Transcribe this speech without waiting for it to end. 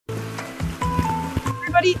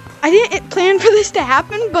everybody. I didn't plan for this to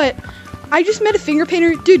happen, but I just met a finger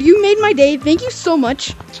painter. Dude, you made my day. Thank you so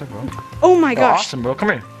much. What's up, bro? Oh my gosh. Awesome, bro. Come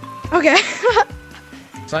here. Okay.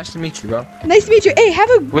 It's nice to meet you, bro. Nice to meet you. Hey, have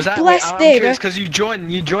a blessed day, bro. I'm curious because you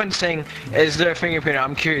joined saying, "Is there a finger painter?"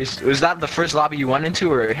 I'm curious. Was that the first lobby you went into,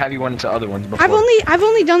 or have you went into other ones before? I've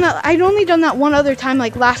only done that. I'd only done that one other time,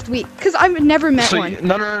 like last week, because I've never met one.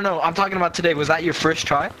 No. I'm talking about today. Was that your first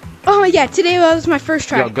try? Oh yeah, today was my first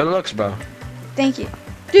try. Yo, good looks, bro. Thank you.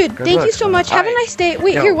 Dude, thank you so much. Have a nice day.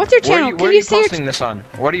 Wait, here, what's your channel? Where are you posting this on?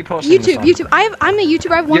 What are you posting this on? YouTube. I'm a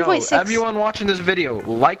YouTuber. I have 1.6. Yo, everyone watching this video,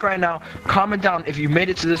 like right now, comment down if you made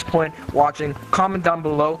it to this point watching. Comment down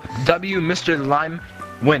below. Mr. Lime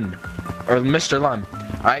win. Or Mr. Lime.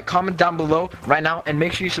 Alright, comment down below right now and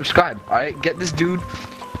make sure you subscribe. Alright, get this dude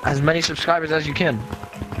as many subscribers as you can.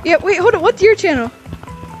 Yeah, wait, hold on. What's your channel?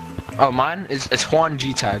 Oh, mine is Juan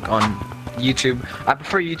gtag on YouTube. I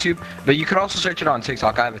prefer YouTube, but you could also search it on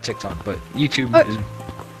TikTok. I have a TikTok, but YouTube is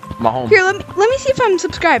my home. Here, let me see if I'm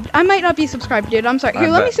subscribed. I might not be subscribed, dude. I'm sorry. Here,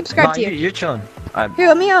 let me subscribe to you. You're chilling. Here,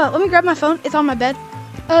 let me grab my phone. It's on my bed.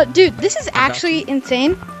 Dude, this is actually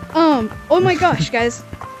insane. Oh my gosh, guys.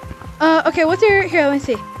 Okay, what's your? Here, let me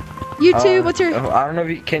see. YouTube. What's your? I don't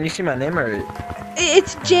know. Can you see my name or?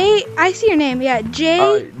 It's J. I see your name. Yeah, J.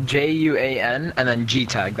 Juan and then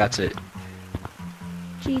gtag. That's it.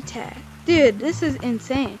 Gtag. Dude, this is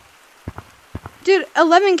insane. Dude,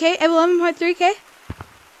 11K, 11.3K?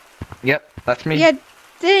 Yep, that's me. Yeah,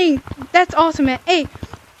 dang, that's awesome, man. Hey,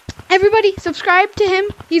 everybody, subscribe to him.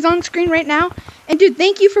 He's on screen right now. And dude,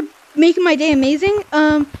 thank you for making my day amazing.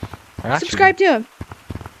 Subscribe to him.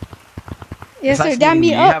 Yes, sir. Damn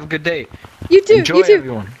me up. You have a good day. You too. Enjoy, you too.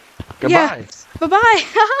 everyone. Goodbye. Yeah. Bye-bye.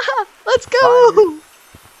 Let's go. Bye.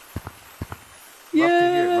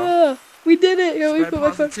 Yeah. We did it. Here, we put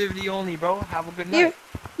my phone. Positivity only, bro. Have a good night.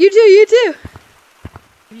 You too. You too.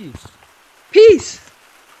 Peace. Peace.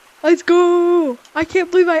 Let's go. I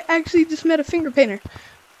can't believe I actually just met a finger painter.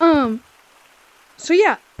 So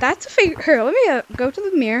yeah, that's a finger. Here, let me go to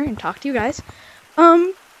the mirror and talk to you guys.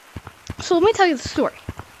 So let me tell you the story.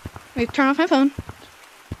 Let me turn off my phone.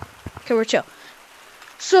 Okay, we're chill.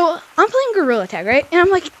 So I'm playing Gorilla Tag, right? And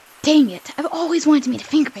I'm like, dang it, I've always wanted to meet a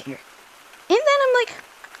finger painter. And then I'm like,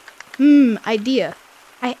 idea.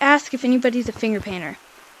 I ask if anybody's a finger painter.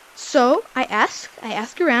 So I ask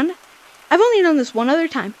around. I've only done this one other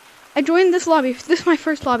time. I joined this lobby. This is my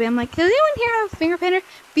first lobby. I'm like, does anyone here have a finger painter?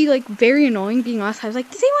 Be like very annoying being honest. I was like,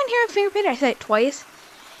 does anyone here have a finger painter? I said it twice.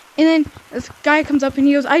 And then this guy comes up and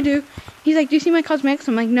he goes, I do. He's like, do you see my cosmetics?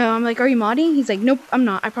 I'm like, no. I'm like, are you modding? He's like, nope, I'm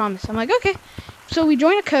not. I promise. I'm like, okay. So we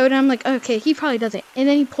join a code and I'm like, okay, he probably doesn't. And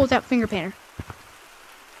then he pulls out finger painter.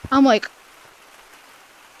 I'm like,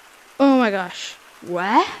 oh my gosh.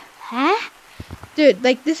 What? Huh? Dude,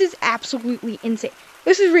 like, this is absolutely insane.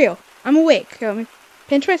 This is real. I'm awake. Here, let me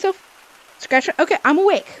pinch myself. Scratch it. Okay, I'm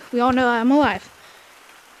awake. We all know I'm alive.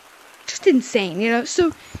 Just insane, you know?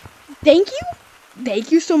 So, thank you.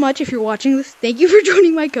 Thank you so much if you're watching this. Thank you for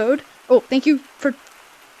joining my code. Oh, thank you for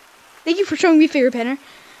showing me finger painter.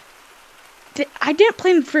 I didn't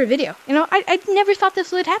plan for a video. You know, I never thought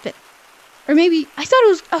this would happen. Or maybe, I thought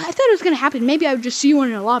it was going to happen. Maybe I would just see one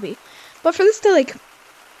in a lobby. But for this to, like,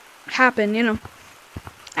 happen, you know,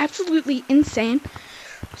 absolutely insane.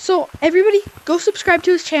 So, everybody, go subscribe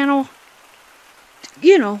to his channel.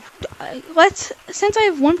 You know, since I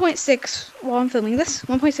have 1.6 while I'm filming this,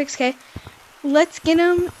 1.6K, let's get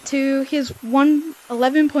him to his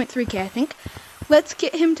 11.3K, I think. Let's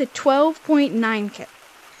get him to 12.9K.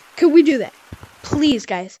 Could we do that? Please,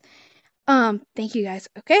 guys. Thank you, guys.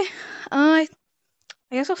 Okay? I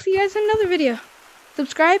guess I'll see you guys in another video.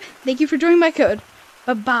 Subscribe. Thank you for joining my code.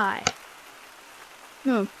 Bye-bye.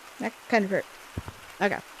 Oh, that kind of hurt.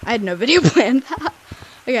 Okay. I had no video planned.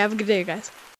 Okay, have a good day, guys.